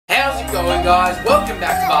it going, guys? Welcome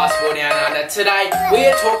back to Basketball Down Under. Today, we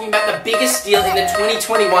are talking about the biggest steal in the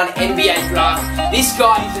 2021 NBA Draft. This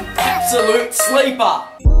guy is an absolute sleeper.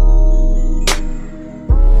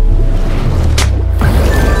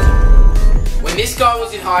 When this guy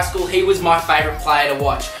was in high school, he was my favourite player to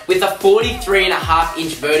watch, with a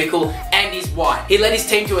 43.5-inch vertical and his white. He led his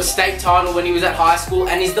team to a state title when he was at high school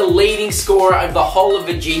and is the leading scorer of the whole of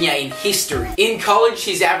Virginia in history. In college,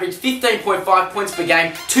 he's averaged 15.5 points per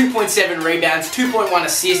game, 2.7 rebounds, 2.1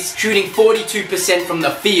 assists, shooting 42% from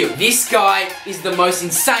the field. This guy is the most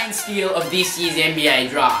insane steal of this year's NBA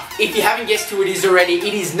Draft. If you haven't guessed who it is already,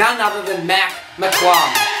 it is none other than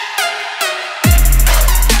McClung.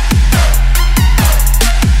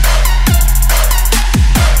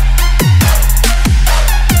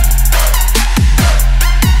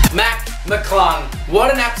 McClung.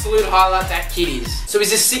 What an absolute highlight that kid is. So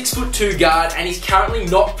he's a 6'2" guard and he's currently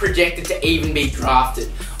not projected to even be drafted.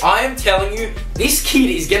 I am telling you, this kid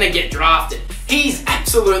is going to get drafted. He's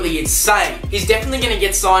absolutely insane. He's definitely going to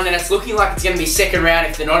get signed and it's looking like it's going to be second round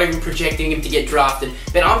if they're not even projecting him to get drafted.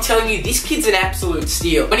 But I'm telling you, this kid's an absolute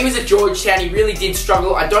steal. When he was at Georgetown, he really did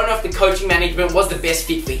struggle. I don't know if the coaching management was the best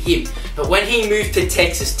fit for him. But when he moved to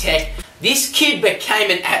Texas Tech, this kid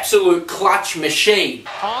became an absolute clutch machine.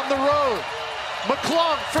 On the road,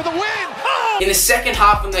 McClung for the win! Oh! In the second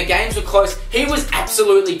half, when the games were close, he was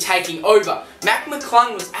absolutely taking over.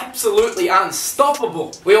 McClung was absolutely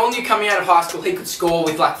unstoppable. We all knew coming out of high school he could score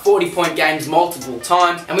with like 40-point games multiple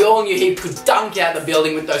times, and we all knew he could dunk out the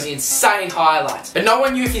building with those insane highlights. But no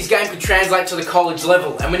one knew if his game could translate to the college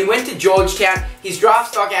level, and when he went to Georgetown, his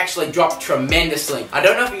draft stock actually dropped tremendously. I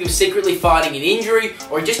don't know if he was secretly fighting an injury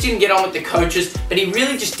or he just didn't get on with the coaches, but he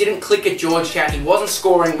really just didn't click at Georgetown. He wasn't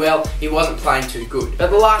scoring well, he wasn't playing too good.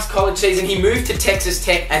 But the last college season, he moved to Texas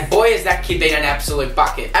Tech, and boy has that kid been an absolute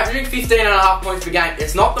bucket. Averaging 15.5 points per game.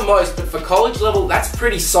 It's not the most, but for college level, that's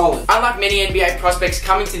pretty solid. Unlike many NBA prospects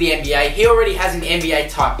coming to the NBA, he already has an NBA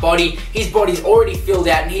type body. His body's already filled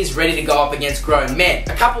out and he's ready to go up against grown men.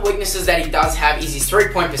 A couple weaknesses that he does have is his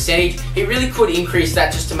three-point percentage. He really could increase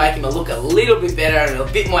that just to make him look a little bit better and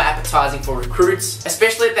a bit more appetizing for recruits,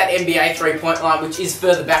 especially at that NBA three-point line, which is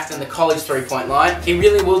further back than the college three-point line. He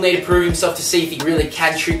really will need to prove himself to see if he really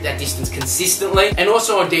can shoot that distance consistently. And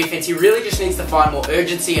also on defense, he really just needs to find more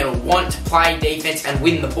urgency and a want to play defense and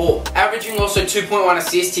win the ball. Averaging also 2.1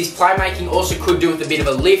 assists, his playmaking also could do with a bit of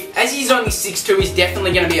a lift. As he's only 6'2", he's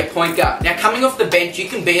definitely going to be a point guard. Now coming off the bench, you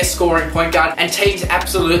can be a scoring point guard and teams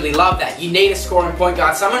absolutely love that. You need a scoring point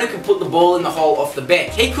guard, someone who can put the ball in the hole off the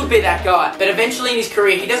bench. He could be that guy, but eventually in his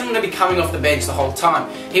career, he doesn't want to be coming off the bench the whole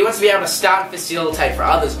time. He wants to be able to start and facilitate for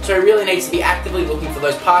others, so he really needs to be actively looking for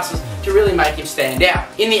those passes to really make him stand out.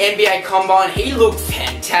 In the NBA Combine, he looked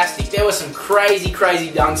fantastic. There were some crazy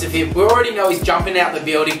dunks of him. We already know he's jumping out the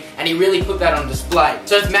building and he really put that on display.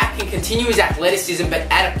 So if Mac can continue his athleticism but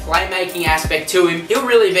add a playmaking aspect to him, he'll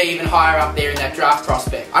really be even higher up there in that draft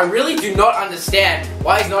prospect. I really do not understand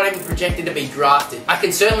why he's not even projected to be drafted. I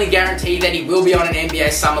can certainly guarantee that he will be on an NBA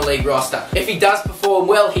Summer League roster. If he does perform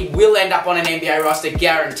well, he will end up on an NBA roster,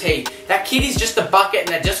 guaranteed. That kid is just a bucket and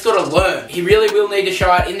they've just got to learn. He really will need to show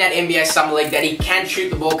out in that NBA Summer League that he can shoot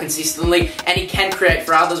the ball consistently and he can create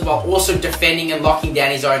for others while also defending and locking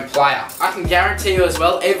down his own player. I can guarantee you as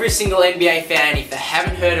well, every single NBA fan, if they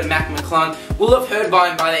haven't heard of McClung, will have heard by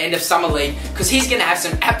him by the end of Summer League because he's going to have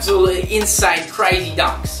some absolutely insane, crazy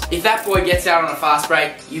dunks. If that boy gets out on a fast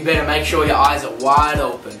break, you better make sure your eyes are wide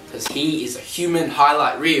open because he is a human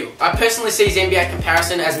highlight reel. I personally see his NBA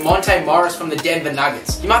comparison as Monte Morris from the Denver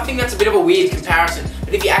Nuggets. You might think that's a bit of a weird comparison,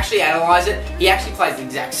 but if you actually analyze it, he actually plays the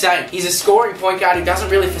exact same. He's a scoring point guard who doesn't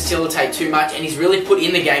really facilitate too much and he's really put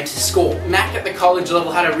in the game to score. Mac at the college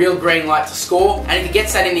level had a real green light to score, and if he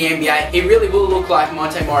gets that in the NBA, he really will look like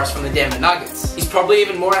Monte Morris from the Denver Nuggets. He's probably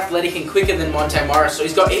even more athletic and quicker than Monte Morris, so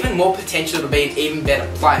he's got even more potential to be an even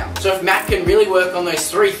better player. So if Mac can really work on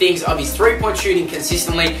those three things of his three-point shooting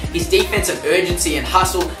consistently, his defensive urgency and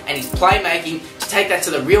hustle, and his playmaking, to take that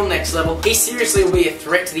to the real next level, he seriously will be a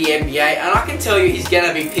threat to the NBA, and I can tell you he's going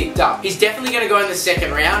to be picked up. He's definitely going to go in the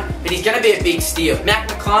second round, but he's going to be a big steal.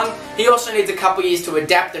 McClung, he also needs a couple years to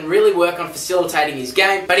adapt and really work on facilitating his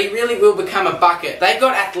game, but he really will become a bucket. They've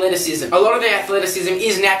got athleticism. A lot of their athleticism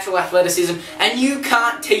is natural athleticism, and you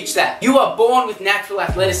can't teach that. You are born with natural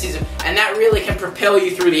athleticism, and that really can propel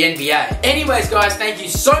you through the NBA. Anyways, guys, thank you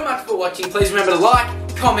so much for watching. Please remember to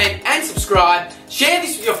like, comment, and subscribe. Share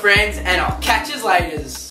this with your friends, and I'll catch you later.